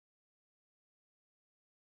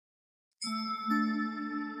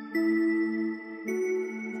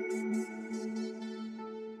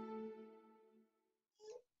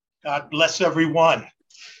God bless everyone.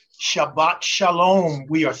 Shabbat Shalom.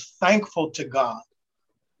 We are thankful to God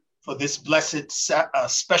for this blessed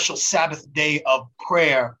special Sabbath day of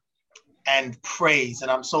prayer and praise. And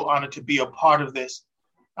I'm so honored to be a part of this.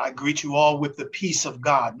 I greet you all with the peace of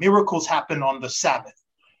God. Miracles happen on the Sabbath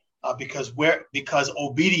because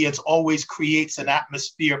obedience always creates an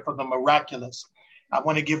atmosphere for the miraculous. I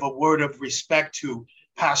want to give a word of respect to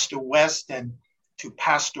Pastor West and to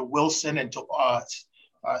Pastor Wilson and to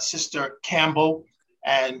Sister Campbell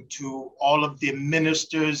and to all of the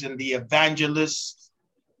ministers and the evangelists,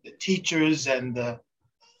 the teachers and the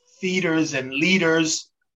feeders and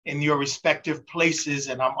leaders in your respective places.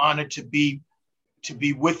 And I'm honored to be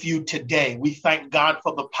with you today. We thank God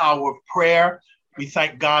for the power of prayer. We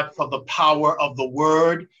thank God for the power of the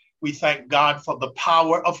word. We thank God for the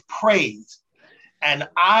power of praise. And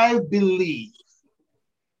I believe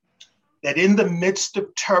that in the midst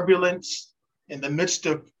of turbulence, in the midst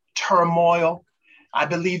of turmoil, I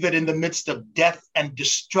believe that in the midst of death and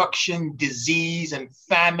destruction, disease and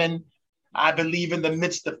famine, I believe in the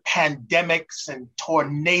midst of pandemics and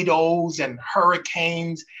tornadoes and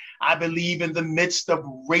hurricanes, I believe in the midst of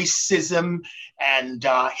racism and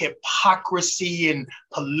hypocrisy and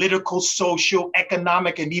political, social,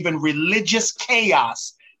 economic, and even religious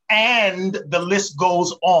chaos, and the list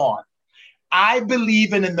goes on. I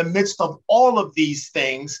believe in the midst of all of these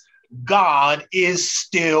things, God is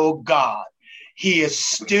still God. He is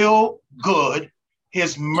still good.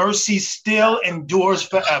 His mercy still endures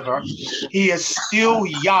forever. He is still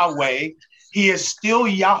Yahweh. He is still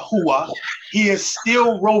Yahuwah. He is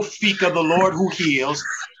still Rofika, the Lord who heals.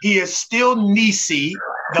 He is still Nisi,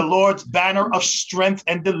 the Lord's banner of strength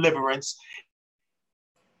and deliverance.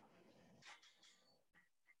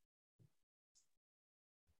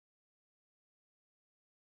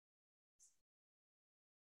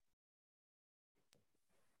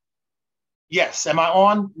 Yes, am I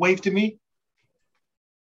on? Wave to me.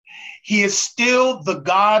 He is still the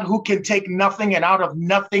God who can take nothing and out of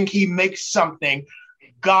nothing he makes something.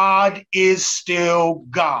 God is still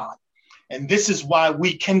God. And this is why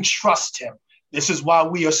we can trust him. This is why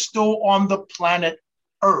we are still on the planet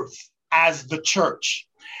Earth as the church.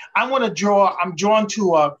 I'm drawn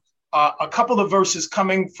to a couple of verses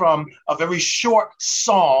coming from a very short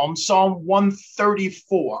psalm, Psalm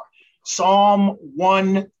 134. Psalm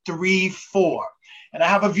 134, and I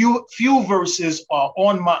have a few verses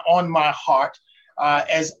on my heart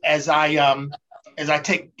as I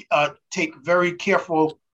take very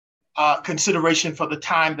careful consideration for the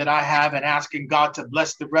time that I have, and asking God to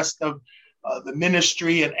bless the rest of the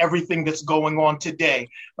ministry and everything that's going on today.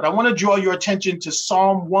 But I want to draw your attention to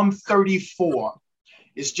Psalm 134.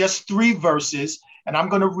 It's just 3 verses, and I'm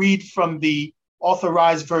going to read from the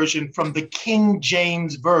Authorized Version, from the King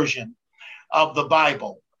James Version of the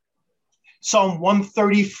Bible. Psalm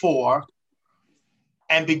 134,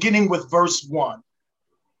 and beginning with verse 1.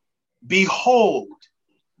 Behold,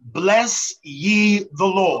 bless ye the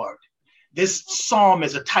Lord. This psalm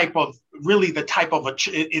is it is the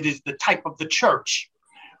type of the church.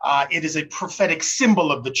 It is a prophetic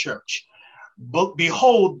symbol of the church.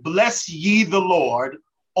 Behold, bless ye the Lord,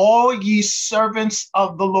 all ye servants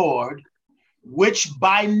of the Lord, which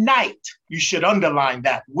by night, you should underline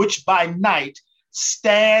that, which by night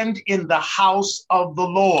stand in the house of the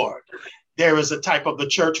Lord. There is a type of the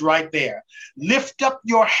church right there. Lift up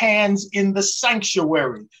your hands in the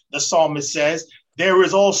sanctuary. The psalmist says there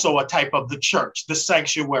is also a type of the church, the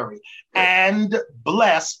sanctuary, and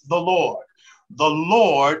bless the Lord. The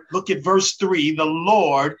Lord, look at verse 3, the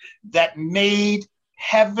Lord that made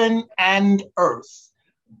heaven and earth,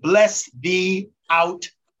 bless thee out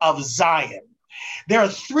of Zion. There are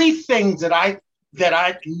 3 things that I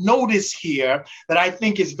notice here that I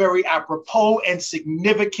think is very apropos and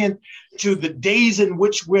significant to the days in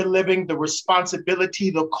which we're living, the responsibility,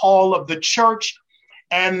 the call of the church,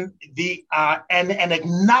 and an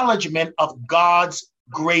acknowledgement of God's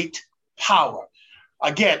great power.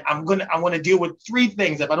 Again, I'm going to deal with 3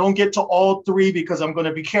 things. If I don't get to all 3, because I'm going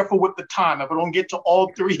to be careful with the time. If I don't get to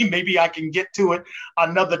all 3, maybe I can get to it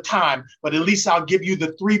another time, but at least I'll give you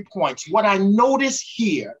the 3 points. What I notice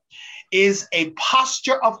here is a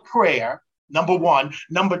posture of prayer, number 1.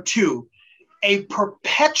 Number 2, a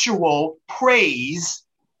perpetual praise.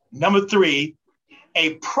 Number 3,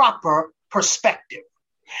 a proper perspective.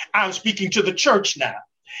 I'm speaking to the church now.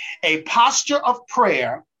 A posture of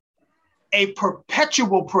prayer, a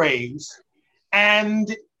perpetual praise,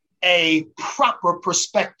 and a proper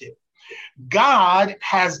perspective. God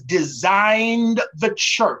has designed the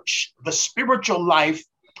church, the spiritual life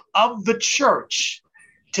of the church,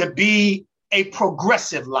 to be a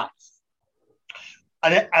progressive life.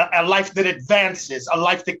 a life that advances, a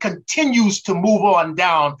life that continues to move on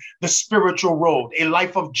down the spiritual road, a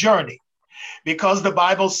life of journey. Because the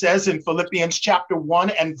Bible says in Philippians chapter 1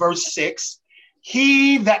 and verse 6,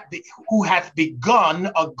 he who hath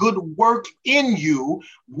begun a good work in you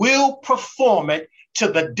will perform it to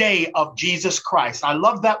the day of Jesus Christ. I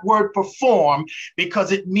love that word perform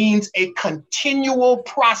because it means a continual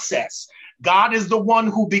process. God is the one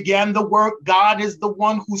who began the work. God is the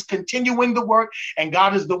one who's continuing the work, and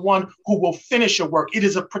God is the one who will finish a work. It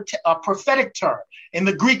is a prophetic term. In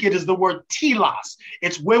the Greek, it is the word telos.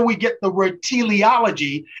 It's where we get the word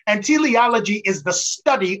teleology, and teleology is the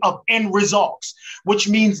study of end results, which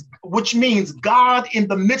means God, in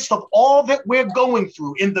the midst of all that we're going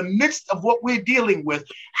through, in the midst of what we're dealing with,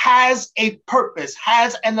 has a purpose,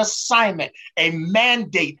 has an assignment, a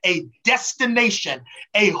mandate, a destination,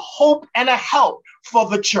 a hope, and a help for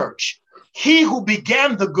the church. He who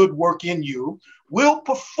began the good work in you will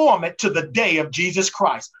perform it to the day of Jesus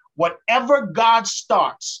Christ. Whatever God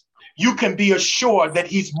starts, you can be assured that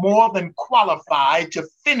he's more than qualified to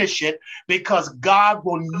finish it, because God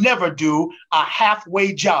will never do a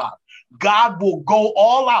halfway job. God will go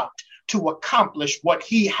all out to accomplish what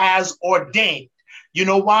he has ordained. You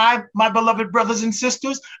know why, my beloved brothers and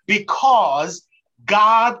sisters? Because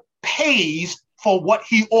God pays for what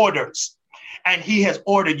he orders. And he has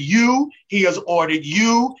ordered you, he has ordered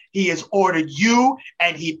you, he has ordered you,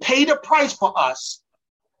 and he paid a price for us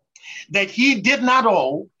that he did not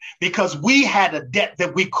owe, because we had a debt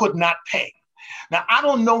that we could not pay. Now, I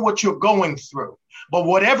don't know what you're going through, but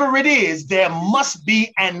whatever it is, there must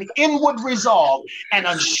be an inward resolve, an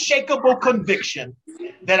unshakable conviction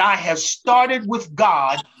that I have started with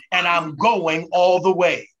God and I'm going all the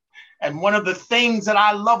way. And one of the things that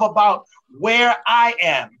I love about where I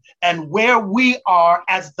am and where we are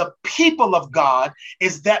as the people of God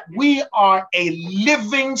is that we are a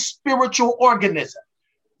living spiritual organism.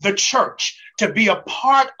 The church, to be a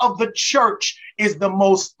part of the church, is the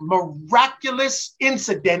most miraculous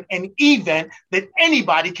incident and event that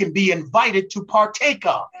anybody can be invited to partake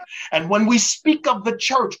of. And when we speak of the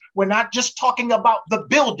church, we're not just talking about the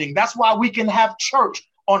building. That's why we can have church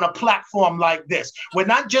on a platform like this. We're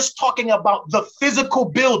not just talking about the physical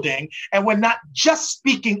building, and we're not just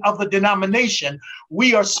speaking of the denomination.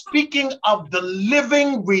 We are speaking of the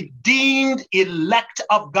living, redeemed elect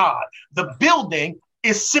of God. The building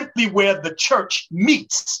is simply where the church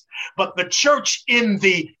meets. But the church in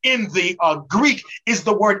the Greek is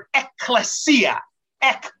the word ekklesia,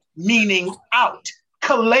 ek meaning out,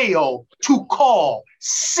 kaleo, to call,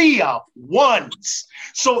 sia, ones.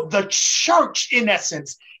 So the church, in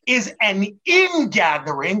essence, is an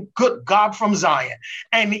ingathering, good God from Zion,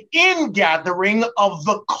 an ingathering of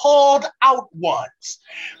the called out ones,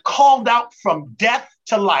 called out from death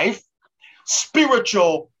to life,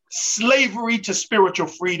 spiritual slavery to spiritual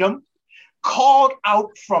freedom, called out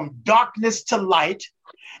from darkness to light,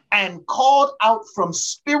 and called out from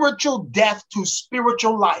spiritual death to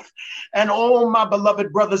spiritual life. And oh, my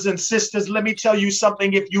beloved brothers and sisters, let me tell you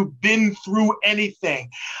something. If you've been through anything,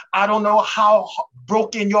 I don't know how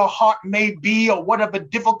broken your heart may be, or whatever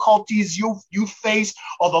difficulties you face,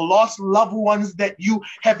 or the lost loved ones that you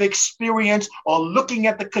have experienced, or looking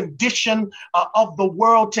at the condition of the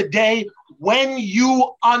world today, when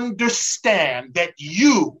you understand that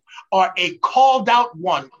you are a called out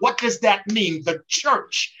one, what does that mean? The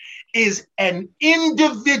church is an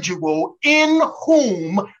individual in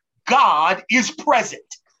whom God is present.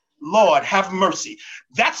 Lord, have mercy.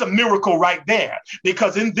 That's a miracle right there,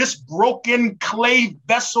 because in this broken clay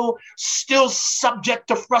vessel, still subject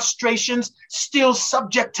to frustrations, still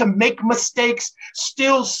subject to make mistakes,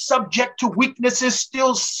 still subject to weaknesses,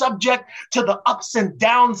 still subject to the ups and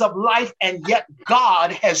downs of life. And yet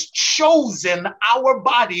God has chosen our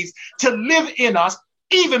bodies to live in us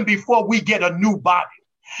even before we get a new body.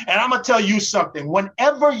 And I'm going to tell you something.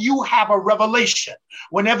 Whenever you have a revelation,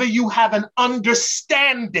 whenever you have an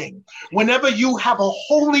understanding, whenever you have a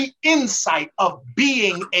holy insight of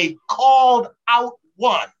being a called out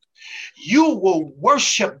one, you will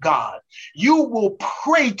worship God. You will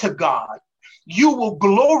pray to God. You will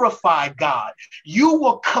glorify God. You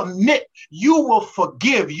will commit. You will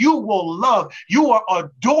forgive. You will love. You will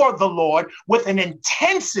adore the Lord with an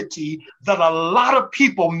intensity that a lot of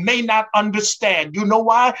people may not understand. You know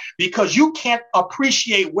why? Because you can't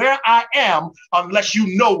appreciate where I am unless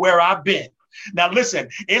you know where I've been. Now, listen,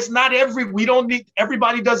 it's not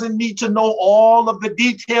everybody doesn't need to know all of the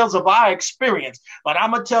details of our experience, but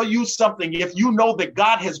I'm going to tell you something. If you know that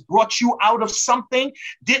God has brought you out of something,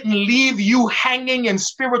 didn't leave you hanging in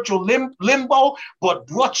spiritual limbo, but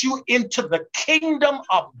brought you into the kingdom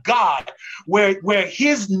of God, where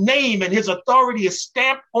his name and his authority is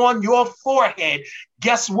stamped on your forehead,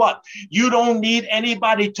 guess what? You don't need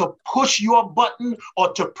anybody to push your button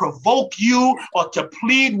or to provoke you or to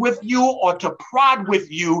plead with you or to prod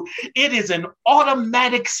with you. It is an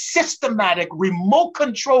automatic, systematic, remote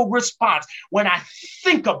control response when I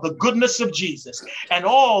think of the goodness of Jesus and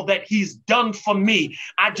all that he's done for me.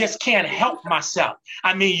 I just can't help myself.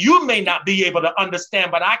 I mean, you may not be able to understand,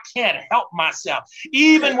 but I can't help myself.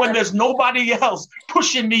 Even when there's nobody else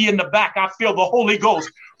pushing me in the back, I feel the Holy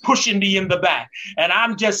Ghost pushing me in the back. And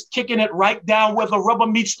I'm just kicking it right down where the rubber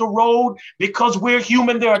meets the road, because we're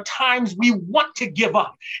human. There are times we want to give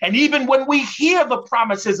up. And even when we hear the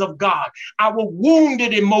promises of God, our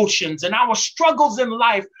wounded emotions and our struggles in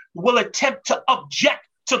life will attempt to object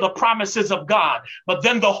to the promises of God. But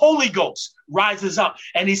then the Holy Ghost rises up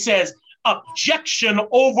and he says, objection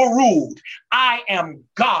overruled. I am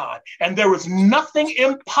God, and there is nothing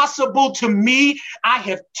impossible to me. I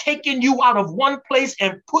have taken you out of one place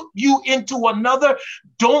and put you into another.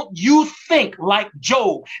 Don't you think, like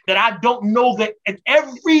Job, that I don't know that in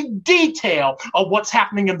every detail of what's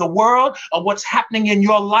happening in the world, of what's happening in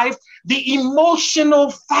your life, the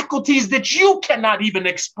emotional faculties that you cannot even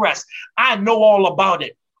express, I know all about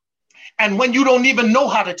it. And when you don't even know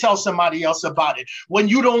how to tell somebody else about it, when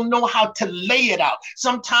you don't know how to lay it out,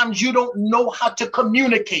 sometimes you don't know how to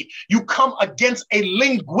communicate. You come against a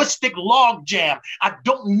linguistic logjam. I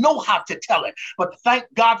don't know how to tell it, but thank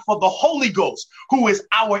God for the Holy Ghost, who is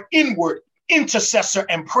our inward intercessor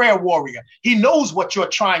and prayer warrior. He knows what you're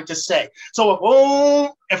trying to say. So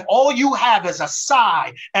if all you have is a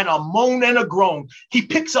sigh and a moan and a groan, he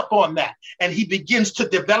picks up on that and he begins to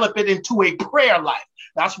develop it into a prayer life.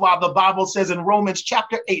 That's why the Bible says in Romans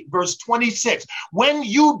chapter 8, verse 26, when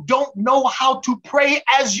you don't know how to pray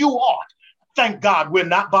as you ought, thank God we're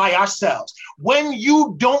not by ourselves. When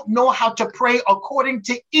you don't know how to pray according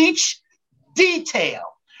to each detail,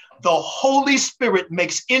 the Holy Spirit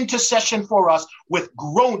makes intercession for us with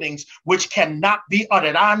groanings which cannot be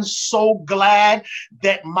uttered. I'm so glad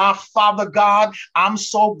that my Father God, I'm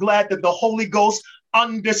so glad that the Holy Ghost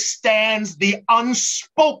understands the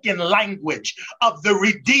unspoken language of the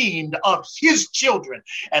redeemed, of his children.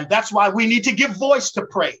 And that's why we need to give voice to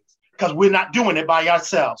praise, because we're not doing it by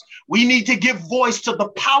ourselves. We need to give voice to the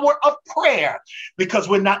power of prayer, because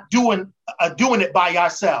we're not doing it by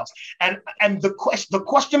ourselves. And the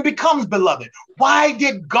question becomes, beloved, why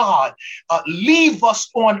did God leave us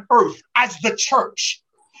on earth as the church?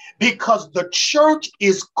 Because the church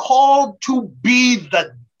is called to be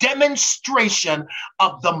the demonstration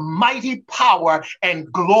of the mighty power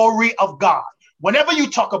and glory of God. Whenever you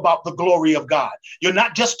talk about the glory of God, you're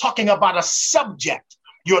not just talking about a subject,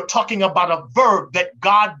 you're talking about a verb that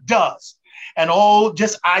God does. And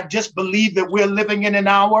I just believe that we're living in an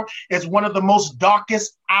hour. It's one of the most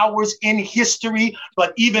darkest hours in history.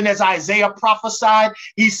 But even as Isaiah prophesied,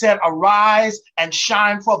 he said, arise and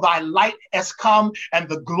shine, for thy light has come, and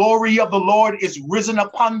the glory of the Lord is risen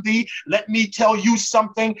upon thee. Let me tell you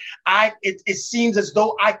something. It seems as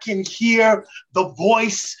though I can hear the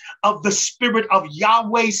voice of the Spirit of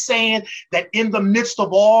Yahweh saying that in the midst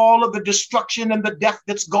of all of the destruction and the death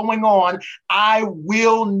that's going on, I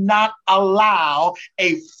will not allow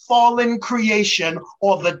a fallen creation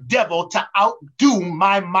or the devil to outdo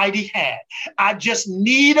my mighty hand. I just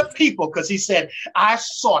need a people, because he said, I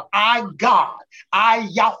God, I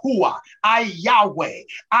Yahuwah, I Yahweh,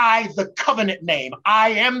 I the covenant name, I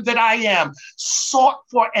am that I am, sought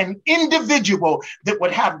for an individual that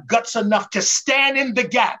would have guts enough to stand in the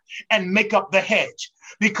gap and make up the hedge,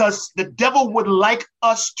 because the devil would like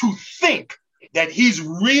us to think that he's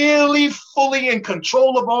really fully in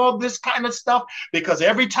control of all this kind of stuff, because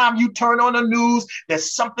every time you turn on the news,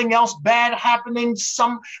 there's something else bad happening,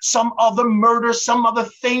 some other murder, some other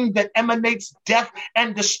thing that emanates death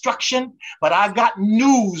and destruction. But I got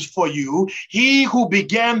news for you. He who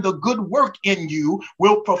began the good work in you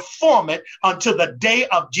will perform it until the day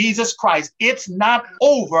of Jesus Christ. It's not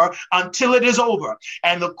over until it is over.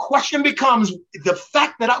 And the question becomes the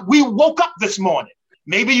fact that we woke up this morning.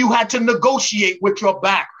 Maybe you had to negotiate with your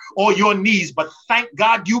back or your knees, but thank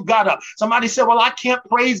God you got up. Somebody said, well, I can't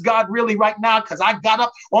praise God really right now because I got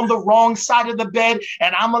up on the wrong side of the bed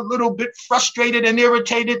and I'm a little bit frustrated and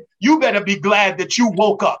irritated. You better be glad that you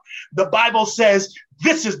woke up. The Bible says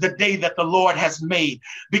This is the day that the Lord has made,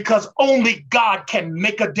 because only God can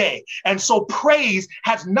make a day. And so praise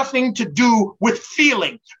has nothing to do with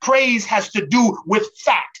feeling. Praise has to do with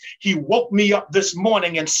fact. He woke me up this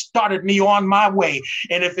morning and started me on my way.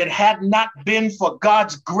 And if it had not been for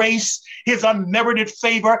God's grace, his unmerited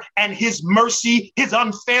favor, and his mercy, his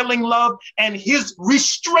unfailing love, and his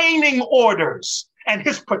restraining orders, and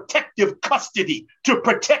his protective custody to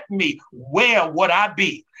protect me, where would I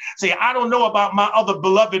be? See, I don't know about my other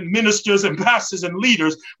beloved ministers and pastors and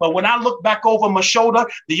leaders, but when I look back over my shoulder,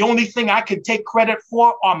 the only thing I can take credit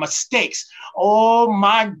for are mistakes. Oh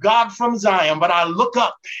my God, from Zion. But I look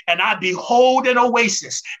up and I behold an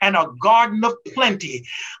oasis and a garden of plenty.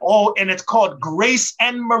 Oh, and it's called grace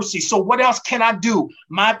and mercy. So what else can I do?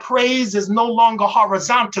 My praise is no longer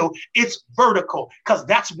horizontal, it's vertical, because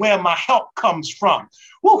that's where my help comes from.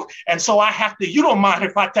 Woo. And so I have to, you don't mind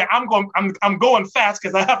if I take, I'm going fast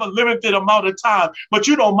because I have a limited amount of time, but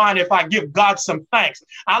you don't mind if I give God some thanks.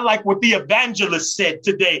 I like what the evangelist said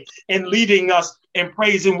today in leading us in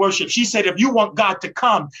praise and worship. She said, if you want God to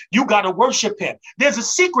come, you got to worship him. There's a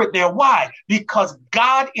secret there. Why? Because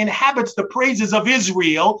God inhabits the praises of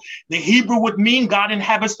Israel. The Hebrew would mean God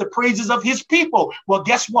inhabits the praises of his people. Well,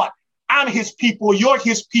 guess what? I'm his people. You're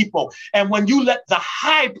his people. And when you let the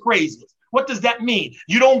high praises, what does that mean?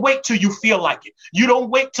 You don't wait till you feel like it. You don't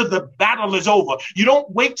wait till the battle is over. You don't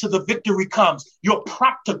wait till the victory comes. You're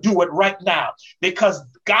prompt to do it right now, because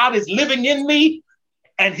God is living in me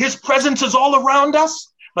and his presence is all around us.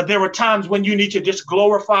 But there are times when you need to just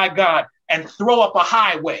glorify God and throw up a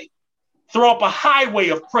highway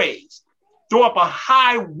of praise, throw up a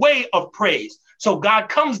highway of praise. So God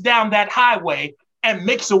comes down that highway and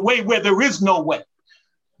makes a way where there is no way.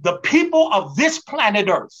 The people of this planet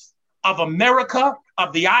Earth, of America,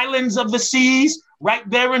 of the islands of the seas, right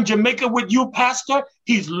there in Jamaica with you, Pastor,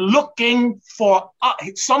 he's looking for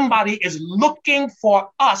somebody is looking for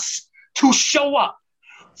us to show up.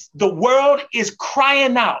 The world is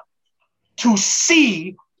crying out to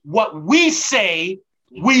see what we say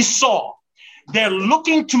we saw. They're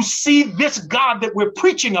looking to see this God that we're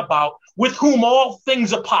preaching about, with whom all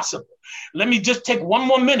things are possible. Let me just take one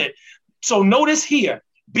more minute. So notice here,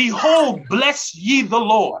 behold, bless ye the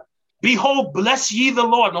Lord. Behold, bless ye the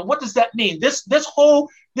Lord. Now, what does that mean? This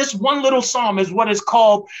one little psalm is what is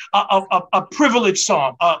called a privilege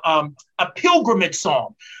psalm, a pilgrimage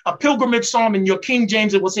psalm. A pilgrimage psalm in your King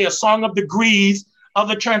James, it will say a song of degrees.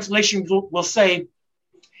 Other translations will say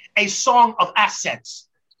a song of ascents.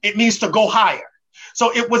 It means to go higher.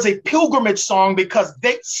 So it was a pilgrimage song because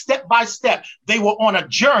they, step by step, they were on a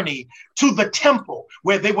journey to the temple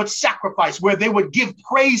where they would sacrifice, where they would give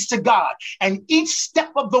praise to God. And each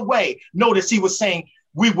step of the way, notice he was saying,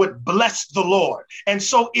 we would bless the Lord. And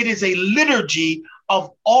so it is a liturgy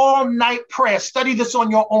of all night prayer. Study this on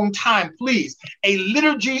your own time, please. A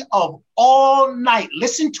liturgy of all night.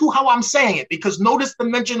 Listen to how I'm saying it, because notice the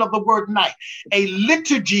mention of the word night. A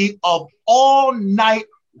liturgy of all night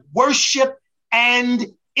worship and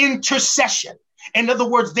intercession. In other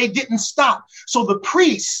words, they didn't stop. So the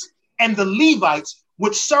priests and the Levites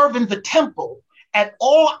would serve in the temple at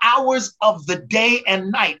all hours of the day and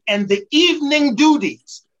night. And the evening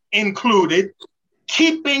duties included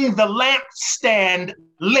keeping the lampstand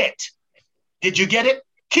lit. Did you get it?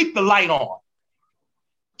 Keep the light on.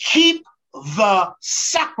 Keep the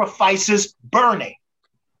sacrifices burning.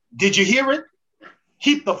 Did you hear it?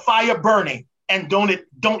 Keep the fire burning. And don't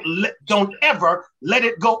ever let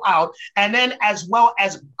it go out. And then as well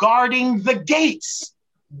as guarding the gates.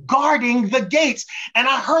 And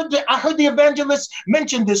I heard the evangelist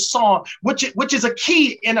mention this psalm, which is a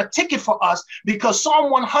key and a ticket for us, because Psalm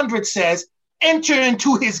 100 says, enter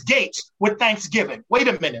into his gates with thanksgiving. Wait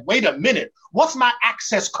a minute. What's my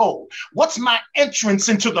access code? What's my entrance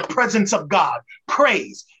into the presence of God?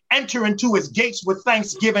 Praise. Enter into his gates with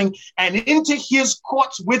thanksgiving and into his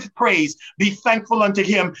courts with praise. Be thankful unto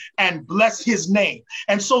him and bless his name.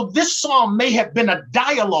 And so this psalm may have been a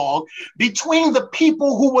dialogue between the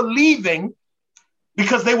people who were leaving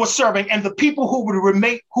because they were serving and the people who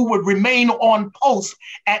would remain on post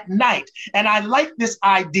at night. And I like this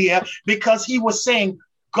idea because he was saying,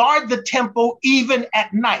 guard the temple even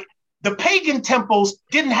at night. The pagan temples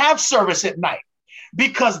didn't have service at night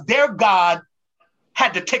because their God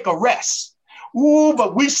had to take a rest. Ooh,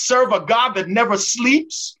 but we serve a God that never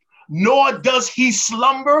sleeps, nor does he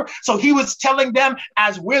slumber. So he was telling them,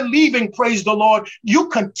 as we're leaving, praise the Lord, you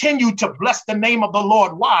continue to bless the name of the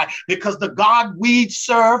Lord. Why? Because the God we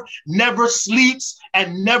serve never sleeps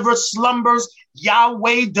and never slumbers.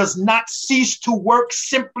 Yahweh does not cease to work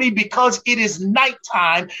simply because it is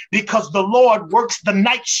nighttime, because the Lord works the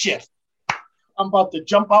night shift. I'm about to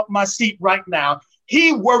jump out my seat right now.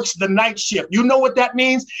 He works the night shift. You know what that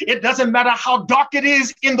means? It doesn't matter how dark it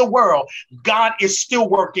is in the world. God is still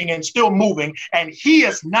working and still moving, and he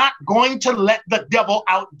is not going to let the devil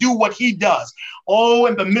outdo what he does. Oh,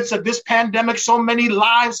 in the midst of this pandemic, so many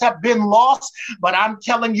lives have been lost, but I'm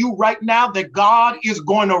telling you right now that God is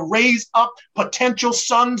going to raise up potential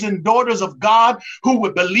sons and daughters of God who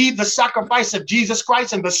would believe the sacrifice of Jesus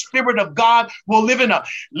Christ, and the Spirit of God will live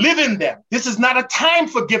in them. This is not a time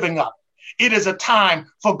for giving up. It is a time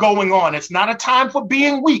for going on. It's not a time for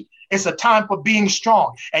being weak. It's a time for being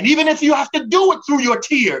strong. And even if you have to do it through your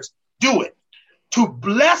tears, do it. To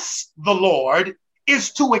bless the Lord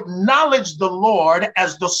is to acknowledge the Lord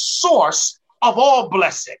as the source of all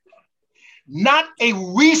blessing, not a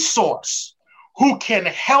resource who can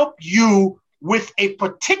help you with a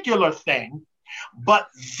particular thing, but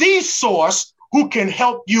the source who can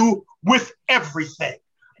help you with everything.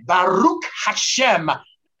 Baruch Hashem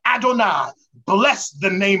Adonai, bless the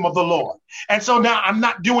name of the Lord. And so now I'm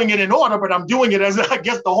not doing it in order, but I'm doing it as I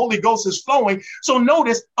guess the Holy Ghost is flowing. So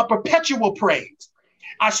notice a perpetual praise.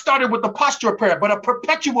 I started with the posture of prayer, but a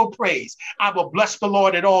perpetual praise. I will bless the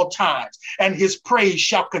Lord at all times, and his praise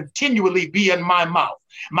shall continually be in my mouth.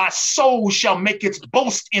 My soul shall make its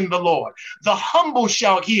boast in the Lord. The humble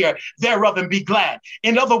shall hear thereof and be glad.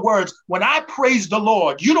 In other words, when I praise the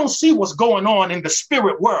Lord, you don't see what's going on in the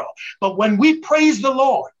spirit world. But when we praise the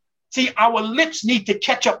Lord, see, our lips need to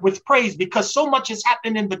catch up with praise, because so much has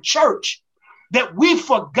happened in the church that we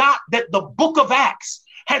forgot that the book of Acts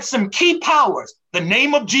had some key powers: the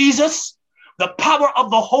name of Jesus, the power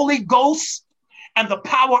of the Holy Ghost, and the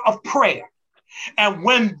power of prayer. And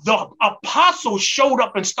when the apostles showed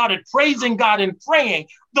up and started praising God and praying,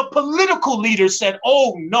 the political leaders said,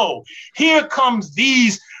 oh no, here comes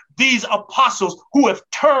these apostles who have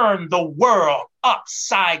turned the world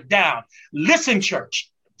upside down. Listen, church,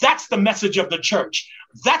 that's the message of the church.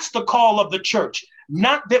 That's the call of the church.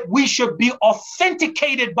 Not that we should be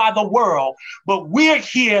authenticated by the world, but we're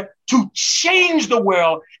here to change the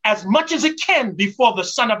world as much as it can before the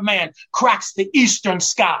Son of Man cracks the eastern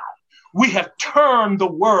sky. We have turned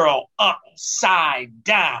the world upside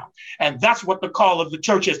down. And that's what the call of the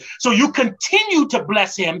church is. So you continue to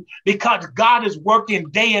bless him, because God is working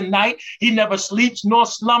day and night. He never sleeps nor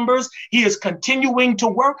slumbers. He is continuing to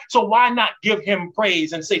work. So why not give him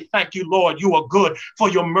praise and say, thank you, Lord, you are good, for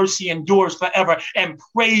your mercy endures forever, and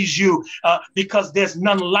praise you because there's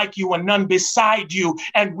none like you and none beside you.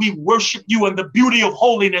 And we worship you in the beauty of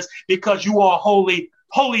holiness, because you are holy,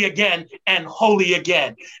 holy again and holy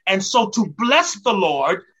again. And so to bless the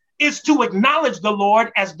Lord is to acknowledge the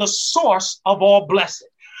Lord as the source of all blessing.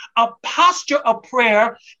 A posture of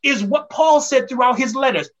prayer is what Paul said throughout his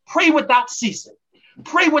letters: pray without ceasing.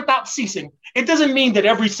 Pray without ceasing. It doesn't mean that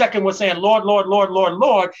every second we're saying, Lord, Lord, Lord, Lord,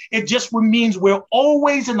 Lord. It just means we're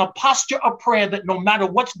always in a posture of prayer, that no matter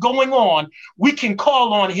what's going on, we can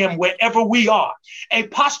call on him wherever we are. A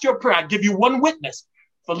posture of prayer. I'll give you one witness.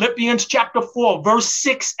 Philippians chapter 4, verse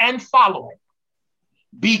 6 and following.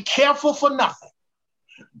 Be careful for nothing.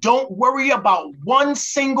 Don't worry about one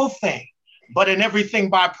single thing, but in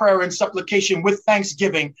everything by prayer and supplication with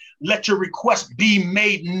thanksgiving, let your request be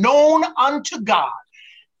made known unto God.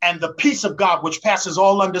 And the peace of God, which passes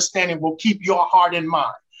all understanding, will keep your heart and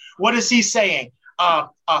mind. What is he saying?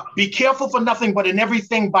 Be careful for nothing, but in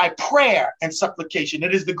everything by prayer and supplication.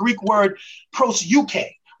 It is the Greek word prosuke,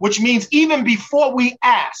 which means even before we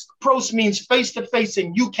ask. Pros means face to face,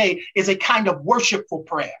 and UK is a kind of worshipful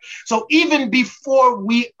prayer. So even before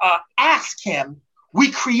we ask him, we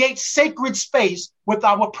create sacred space with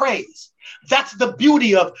our praise. That's the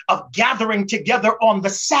beauty of gathering together on the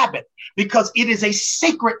Sabbath, because it is a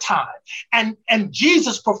sacred time. And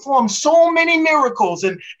Jesus performed so many miracles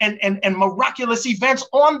and miraculous events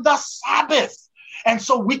on the Sabbath. And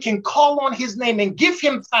so we can call on his name and give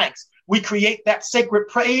him thanks. We create that sacred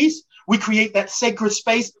praise, we create that sacred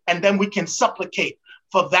space, and then we can supplicate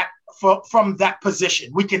from that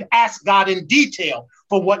position. We can ask God in detail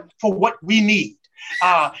for what we need.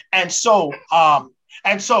 And so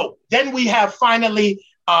then we have finally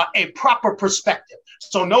a proper perspective.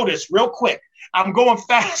 So notice real quick, I'm going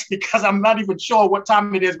fast because I'm not even sure what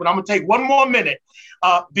time it is, but I'm going to take one more minute.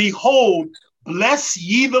 Behold, bless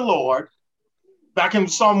ye the Lord, back in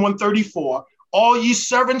Psalm 134, all ye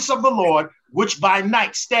servants of the Lord, which by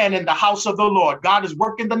night stand in the house of the Lord. God is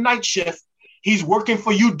working the night shift. He's working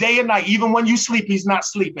for you day and night. Even when you sleep, he's not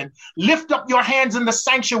sleeping. Lift up your hands in the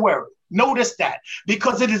sanctuary. Notice that,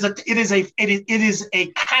 because it is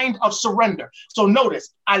a kind of surrender. So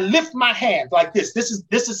notice, I lift my hands like this. This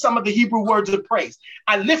is some of the Hebrew words of praise.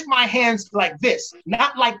 I lift my hands like this,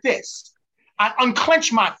 not like this. I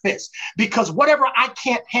unclench my fist, because whatever I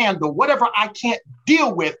can't handle, whatever I can't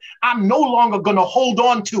deal with, I'm no longer going to hold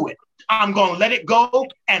on to it. I'm going to let it go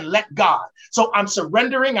and let God. So I'm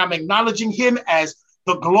surrendering. I'm acknowledging him as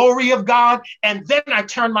the glory of God. And then I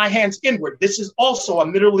turn my hands inward. This is also a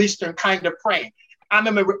Middle Eastern kind of praying. I'm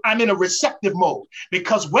in a receptive mode,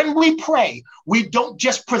 because when we pray, we don't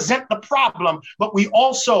just present the problem, but we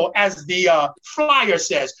also, as the flyer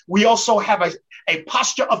says, we also have a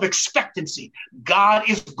posture of expectancy. God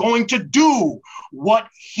is going to do what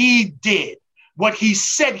he did, what he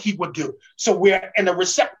said he would do. So we're in a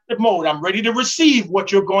receptive mode. I'm ready to receive what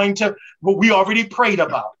we already prayed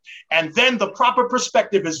about. And then the proper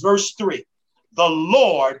perspective is verse 3. The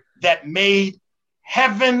Lord that made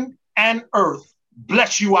heaven and earth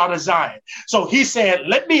bless you out of Zion. So he said,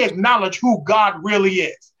 let me acknowledge who God really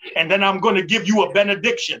is. And then I'm going to give you a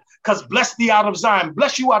benediction, because bless thee out of Zion,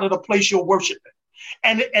 bless you out of the place you're worshiping.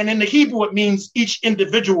 And in the Hebrew, it means each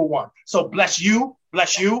individual one. So bless you,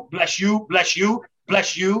 bless you, bless you, bless you,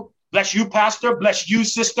 bless you, bless you, pastor, bless you,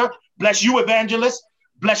 sister, bless you, evangelist,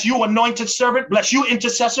 bless you, anointed servant, bless you,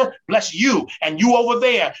 intercessor, bless you, and you over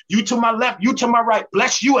there, you to my left, you to my right,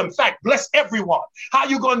 bless you. In fact, bless everyone. How are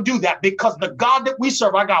you going to do that? Because the God that we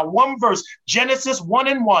serve, I got one verse, Genesis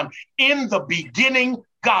 1:1, in the beginning,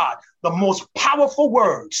 God, the most powerful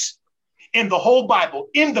words in the whole Bible,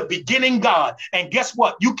 in the beginning, God. And guess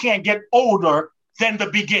what? You can't get older than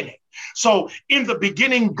the beginning. So in the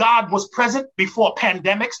beginning, God was present before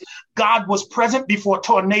pandemics. God was present before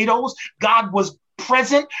tornadoes. God was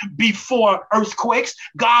present before earthquakes.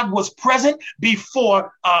 God was present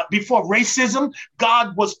before racism.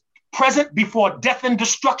 God was present before death and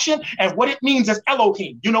destruction. And what it means is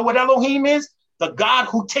Elohim. You know what Elohim is? The God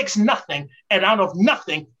who takes nothing, and out of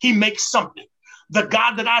nothing, he makes something. The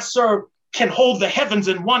God that I serve can hold the heavens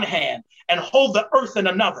in one hand and hold the earth in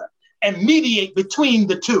another and mediate between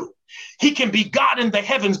the two. He can be God in the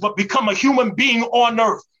heavens, but become a human being on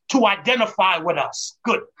earth to identify with us.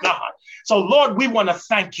 Good God. So Lord, we want to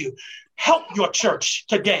thank you. Help your church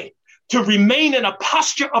today to remain in a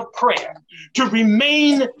posture of prayer, to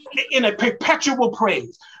remain in a perpetual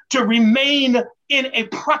praise, to remain in a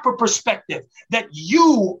proper perspective that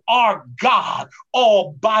you are God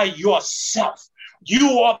all by yourself.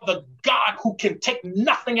 You are the God who can take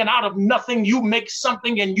nothing, and out of nothing you make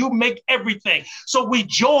something, and you make everything. So we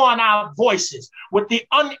join our voices with the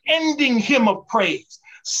unending hymn of praise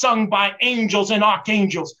sung by angels and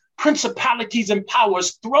archangels, principalities and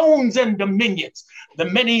powers, thrones and dominions, the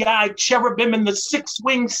many-eyed cherubim and the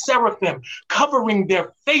six-winged seraphim, covering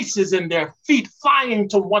their faces and their feet, flying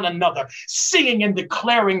to one another, singing and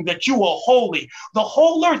declaring that you are holy. The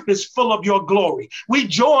whole earth is full of your glory. We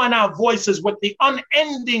join our voices with the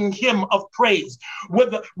unending hymn of praise,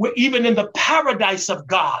 we're even in the paradise of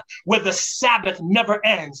God, where the Sabbath never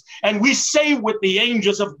ends. And we say with the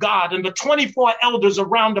angels of God and the 24 elders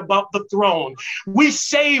around about the throne, we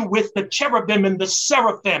say with the cherubim and the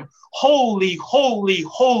seraphim, holy, holy,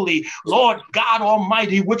 holy, Lord God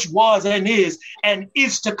Almighty, which was and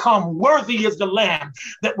is to come. Worthy is the Lamb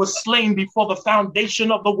that was slain before the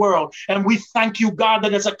foundation of the world. And we thank you, God,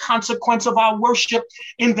 that as a consequence of our worship,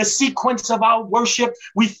 in the sequence of our worship,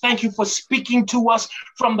 we thank you for speaking to us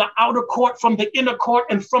from the outer court, from the inner court,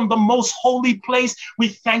 and from the most holy place. We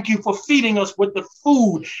thank you for feeding us with the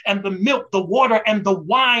food and the milk, the water, and the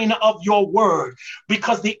wine of your word,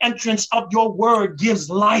 because the entrance of your word gives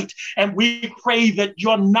light. And we pray that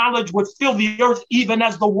your knowledge would fill the earth even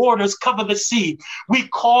as the waters cover the sea. We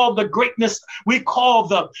call the greatness, we call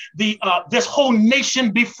this whole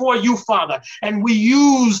nation before you, Father. And we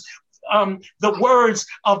use the words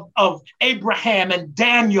of Abraham and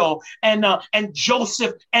Daniel and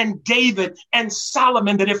Joseph and David and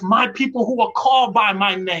Solomon, that if my people who are called by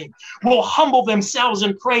my name will humble themselves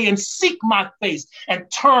and pray and seek my face and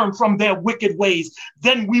turn from their wicked ways,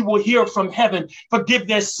 then we will hear from heaven, forgive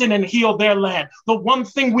their sin and heal their land. The one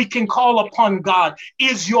thing we can call upon, God,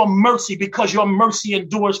 is your mercy, because your mercy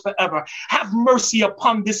endures forever. Have mercy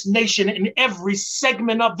upon this nation, in every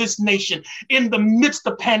segment of this nation, in the midst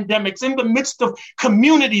of pandemics, in the midst of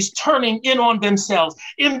communities turning in on themselves,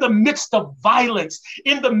 in the midst of violence,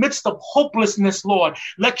 in the midst of hopelessness, Lord.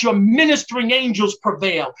 Let your ministering angels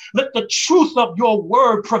prevail. Let the truth of your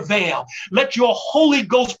word prevail. Let your Holy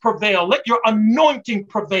Ghost prevail. Let your anointing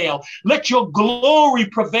prevail. Let your glory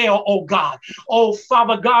prevail, oh God. Oh,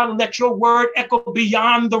 Father God, let your word echo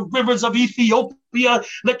beyond the rivers of Ethiopia Ethiopia.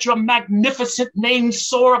 Let your magnificent name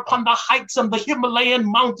soar upon the heights of the Himalayan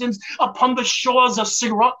mountains, upon the shores of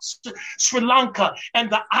Sri Lanka and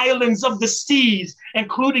the islands of the seas,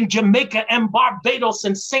 including Jamaica and Barbados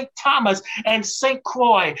and St. Thomas and St.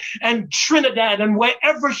 Croix and Trinidad and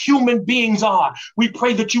wherever human beings are. We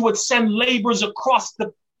pray that you would send laborers across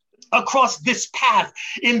this path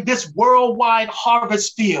in this worldwide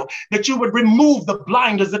harvest field, that you would remove the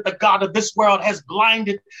blinders that the God of this world has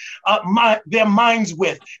blinded their minds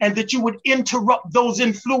with, and that you would interrupt those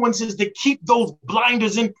influences that keep those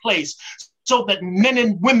blinders in place, so that men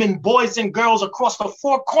and women, boys and girls across the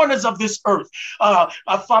four corners of this earth,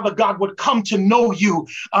 Father God, would come to know you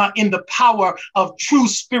in the power of true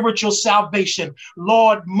spiritual salvation.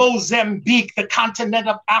 Lord, Mozambique, the continent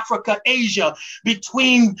of Africa, Asia,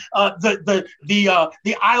 between the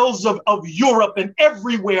isles of Europe and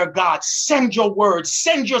everywhere, God, send your word,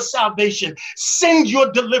 send your salvation, send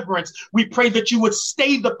your deliverance. We pray that you would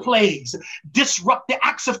stay the plagues, disrupt the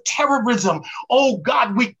acts of terrorism. Oh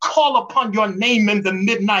God, we call upon your name in the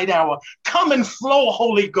midnight hour. Come and flow,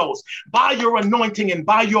 Holy Ghost, by your anointing and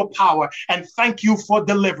by your power. And thank you for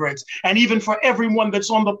deliverance. And even for everyone that's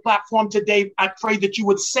on the platform today, I pray that you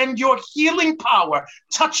would send your healing power,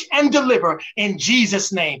 touch and deliver in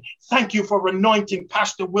Jesus' name. Thank you for anointing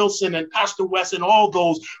Pastor Wilson and Pastor West and all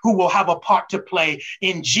those who will have a part to play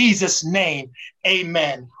in Jesus' name.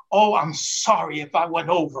 Amen. Oh, I'm sorry if I went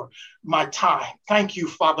over my time. Thank you,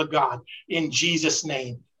 Father God, in Jesus'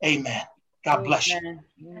 name. Amen. God bless you. Amen.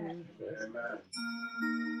 Amen.